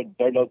case,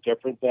 they're no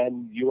different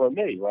than you or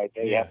me, right?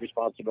 They have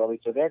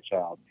responsibilities to their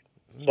child.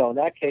 So in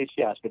that case,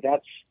 yes, but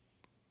that's,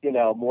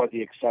 more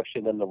the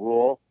exception than the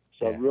rule.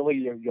 So really,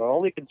 you're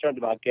only concerned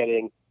about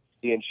getting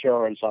the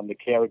insurance on the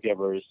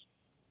caregivers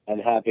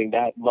and having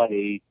that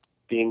money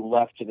being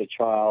left to the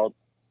child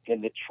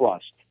in the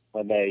trust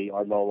when they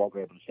are no longer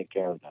able to take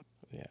care of them.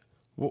 Yeah.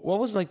 What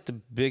was like the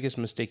biggest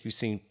mistake you've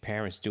seen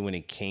parents do when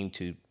it came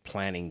to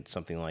planning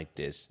something like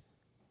this?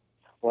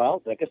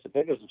 Well, I guess the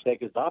biggest mistake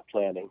is not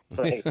planning.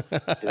 Right?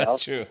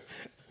 That's true.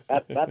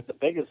 That's the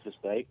biggest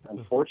mistake,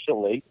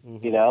 unfortunately.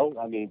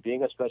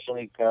 Being a special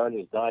needs parent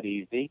is not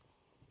easy.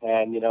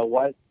 And you know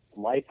what?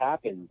 Life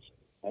happens.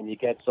 And you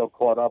get so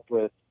caught up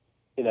with,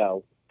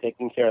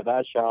 taking care of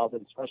that child,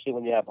 and especially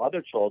when you have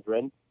other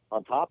children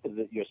on top of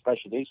your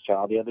special needs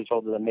child, the other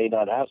children that may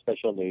not have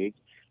special needs.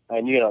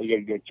 And,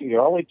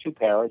 you're only two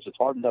parents. It's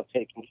hard enough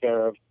taking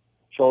care of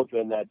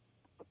children that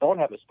don't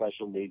have a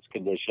special needs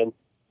condition.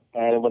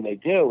 And when they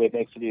do, it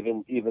makes it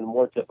even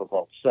more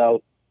difficult.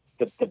 So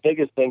the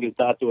biggest thing is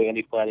not doing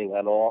any planning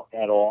at all.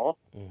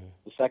 Mm-hmm.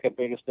 The second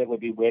biggest thing would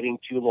be waiting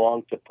too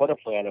long to put a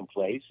plan in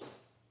place,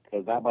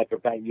 because that might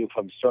prevent you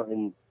from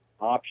certain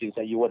options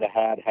that you would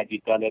have had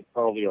you done it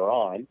earlier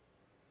on.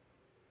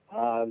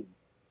 I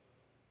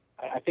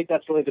think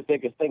that's really the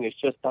biggest thing, is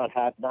just not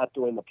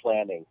doing the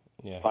planning,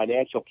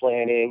 financial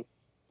planning,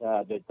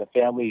 the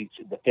family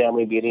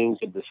meetings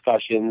and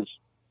discussions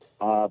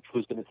of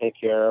who's going to take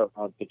care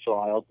of the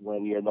child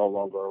when you're no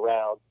longer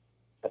around.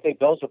 I think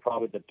those are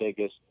probably the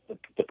biggest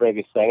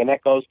thing, and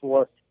that goes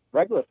for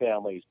regular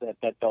families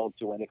that don't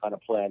do any kind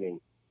of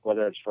planning,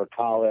 whether it's for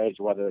college,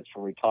 whether it's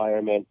for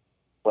retirement,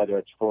 whether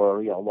it's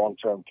for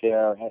long-term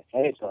care,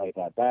 anything like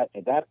that.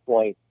 At that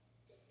point,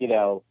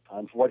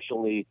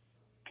 unfortunately,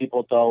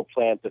 people don't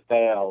plan to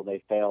fail;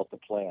 they fail to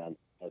plan,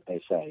 as they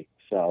say.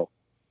 So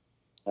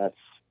that's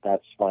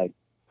my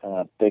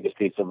biggest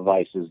piece of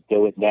advice: is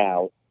do it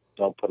now.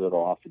 Don't put it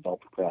off, and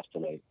don't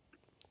procrastinate.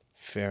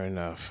 Fair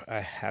enough. I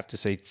have to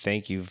say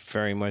thank you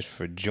very much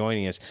for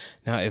joining us.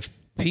 Now, if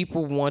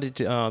people wanted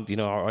to,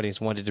 our audience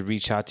wanted to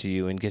reach out to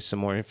you and get some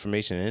more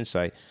information and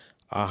insight,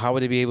 how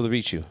would they be able to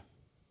reach you?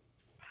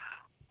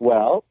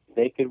 Well,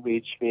 they could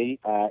reach me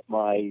at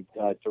my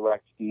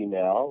direct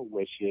email,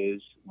 which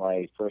is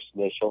my first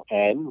initial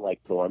N, like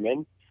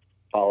Norman,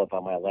 followed by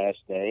my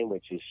last name,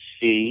 which is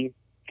CHD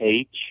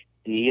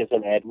as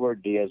in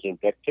Edward, D as in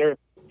Victor,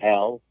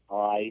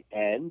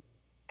 LIN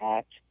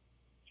at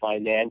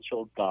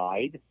Financial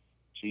Guide,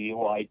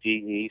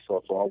 GUIDE, so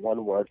it's all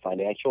one word,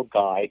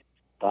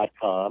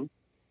 financialguide.com.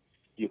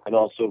 You can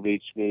also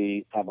reach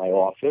me at my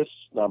office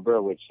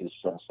number, which is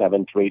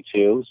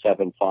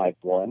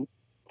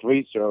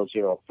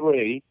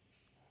 732-751-3003.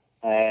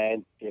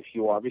 And if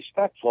you are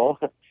respectful,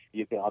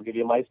 I'll give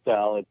you my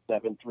cell. It's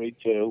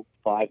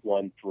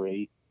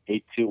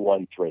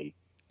 732-513-8213.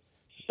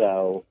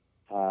 So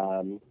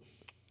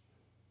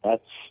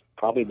that's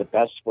probably the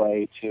best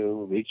way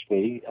to reach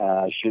me.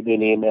 Shoot me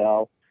an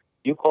email.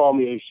 You call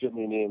me or shoot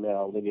me an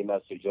email, leave me a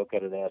message. You'll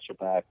get an answer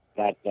back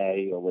that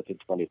day or within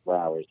 24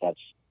 hours.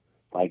 That's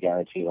my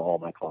guarantee to all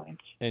my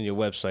clients. And your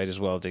website as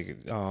well,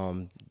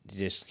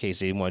 just in case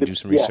they want to do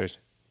some research.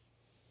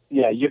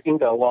 Yeah, you can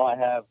go. Well, I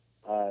have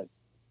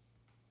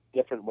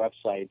different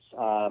websites.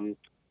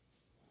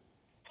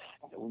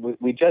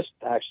 We just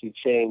actually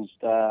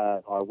changed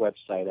our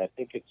website. I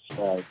think it's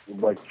the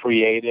word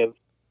creative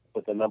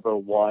with the number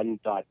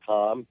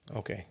 1.com.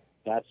 Okay.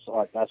 That's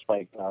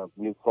my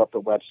new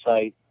corporate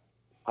website.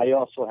 I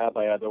also have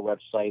my other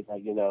website,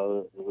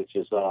 which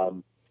is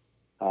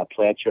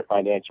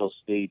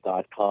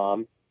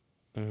plantyourfinancialspeed.com.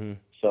 Mm-hmm.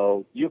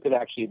 So you can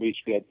actually reach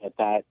me at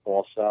that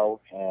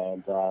also,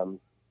 and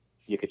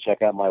you can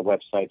check out my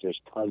website. There's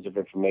tons of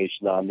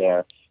information on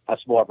there.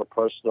 That's more of a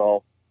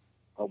personal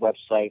a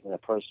website and a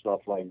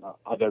personal for my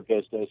other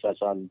business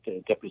that's on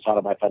the different side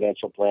of my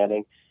financial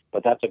planning.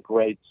 But that's a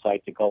great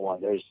site to go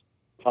on. There's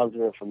tons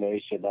of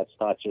information that's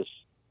not just,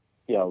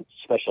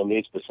 special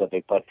needs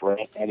specific, but for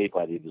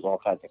anybody. There's all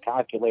kinds of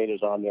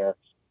calculators on there,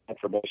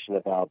 information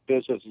about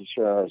business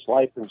insurance,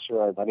 life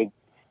insurance. I mean,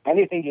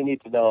 anything you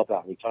need to know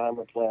about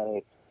retirement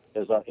planning,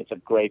 it's a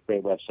great,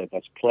 great website.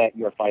 That's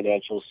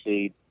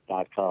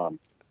plantyourfinancialseed.com.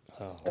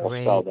 Oh, All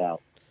spelled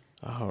out.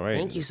 all right.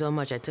 Thank you so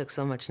much. I took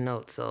so much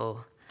notes.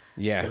 So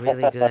Yeah. a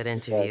really good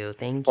interview.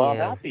 Thank Well, I'm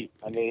you. happy.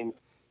 I mean,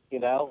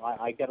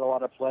 I get a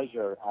lot of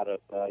pleasure out of,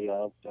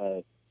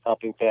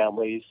 helping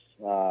families,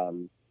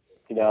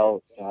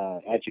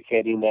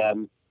 educating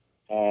them,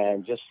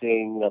 and just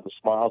seeing the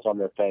smiles on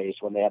their face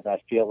when they have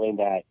that feeling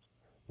that,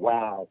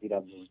 wow, this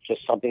is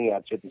just something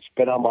it's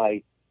been on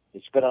my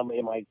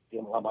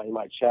in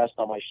my chest,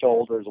 on my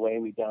shoulders,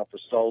 weighing me down for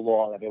so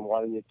long. I've been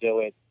wanting to do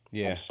it.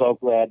 Yeah. I'm so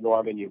glad,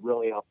 Norman, you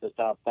really helped us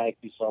out. Thank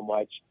you so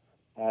much.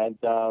 And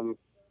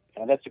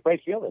that's a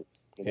great feeling,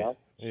 Yeah.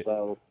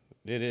 So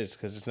It is,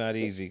 because it's not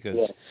easy,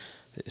 because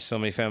so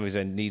many families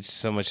that need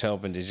so much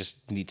help, and they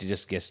just need to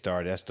just get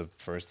started. That's the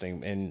first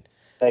thing. And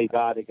they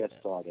got to get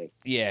started.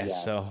 yeah.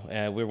 So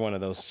we're one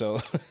of those. So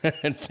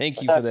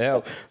thank you for the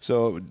help.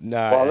 So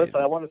well, listen,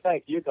 I want to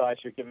thank you guys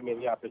for giving me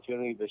the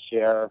opportunity to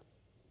share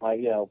my,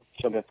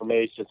 some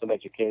information, some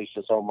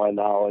education, some of my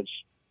knowledge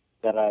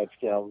that I've,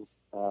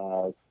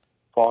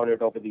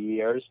 garnered over the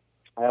years.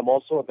 I am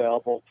also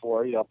available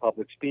for,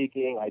 public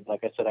speaking.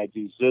 Like I said, I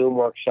do Zoom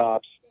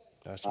workshops.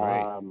 That's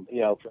right.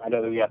 I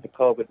know that we have the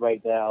COVID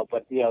right now,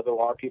 but, there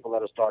are people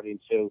that are starting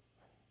to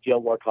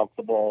feel more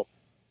comfortable.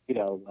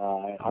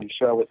 I'm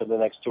sure within the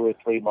next 2 or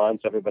 3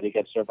 months, everybody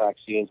gets their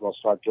vaccines. We'll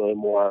start doing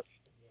more,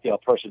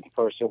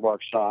 person-to-person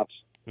workshops.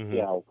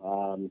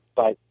 Mm-hmm.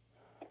 But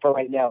for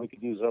right now, we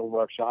could do Zoom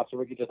workshops, or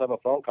we could just have a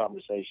phone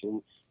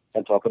conversation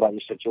and talk about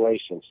your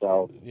situation.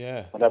 So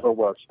whatever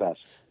works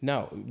best.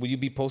 Now, will you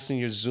be posting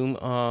your Zoom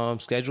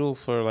schedule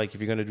for, like, if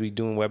you're going to be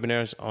doing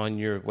webinars on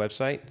your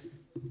website?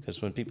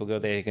 Because when people go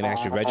there, they can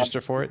actually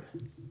register for it.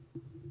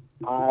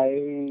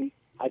 I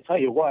tell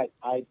you what,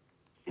 I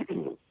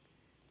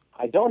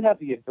don't have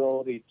the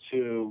ability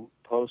to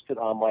post it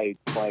on my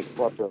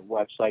corporate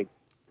website.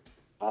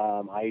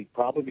 I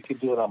probably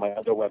could do it on my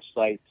other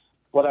website.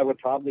 What I would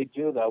probably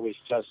do, though, is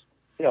just,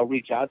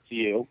 reach out to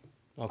you.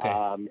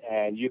 Okay.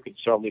 And you could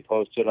certainly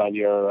post it on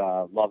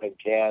your Love and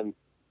Can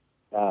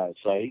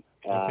site,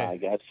 I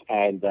guess.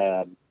 And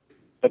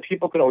but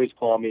people could always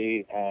call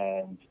me,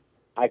 and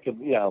I could,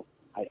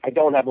 I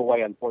don't have a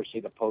way,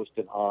 unfortunately, to post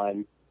it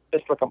on,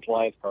 just for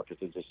compliance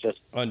purposes. It's just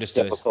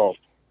difficult.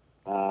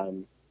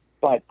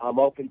 But I'm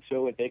open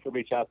to it. They can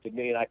reach out to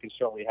me, and I can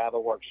certainly have a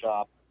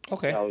workshop.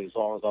 Okay. As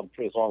long as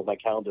my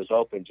calendar's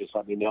open, just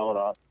let me know, and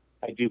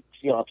I do.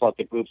 I'll talk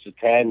to groups of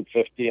 10,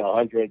 50,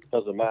 100.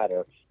 Doesn't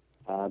matter.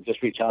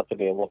 Just reach out to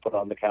me, and we'll put it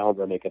on the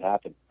calendar and make it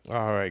happen.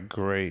 All right,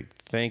 great.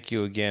 Thank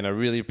you again. I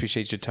really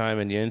appreciate your time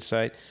and your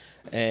insight,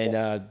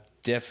 and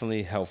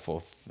definitely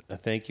helpful.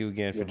 Thank you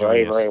again for joining us.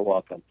 You're very, very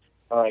welcome.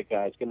 All right,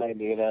 guys. Good night,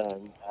 Nina,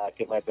 and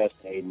get my best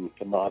to Aiden.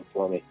 Come on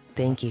for me.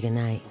 Thank you. Good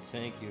night.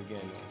 Thank you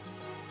again.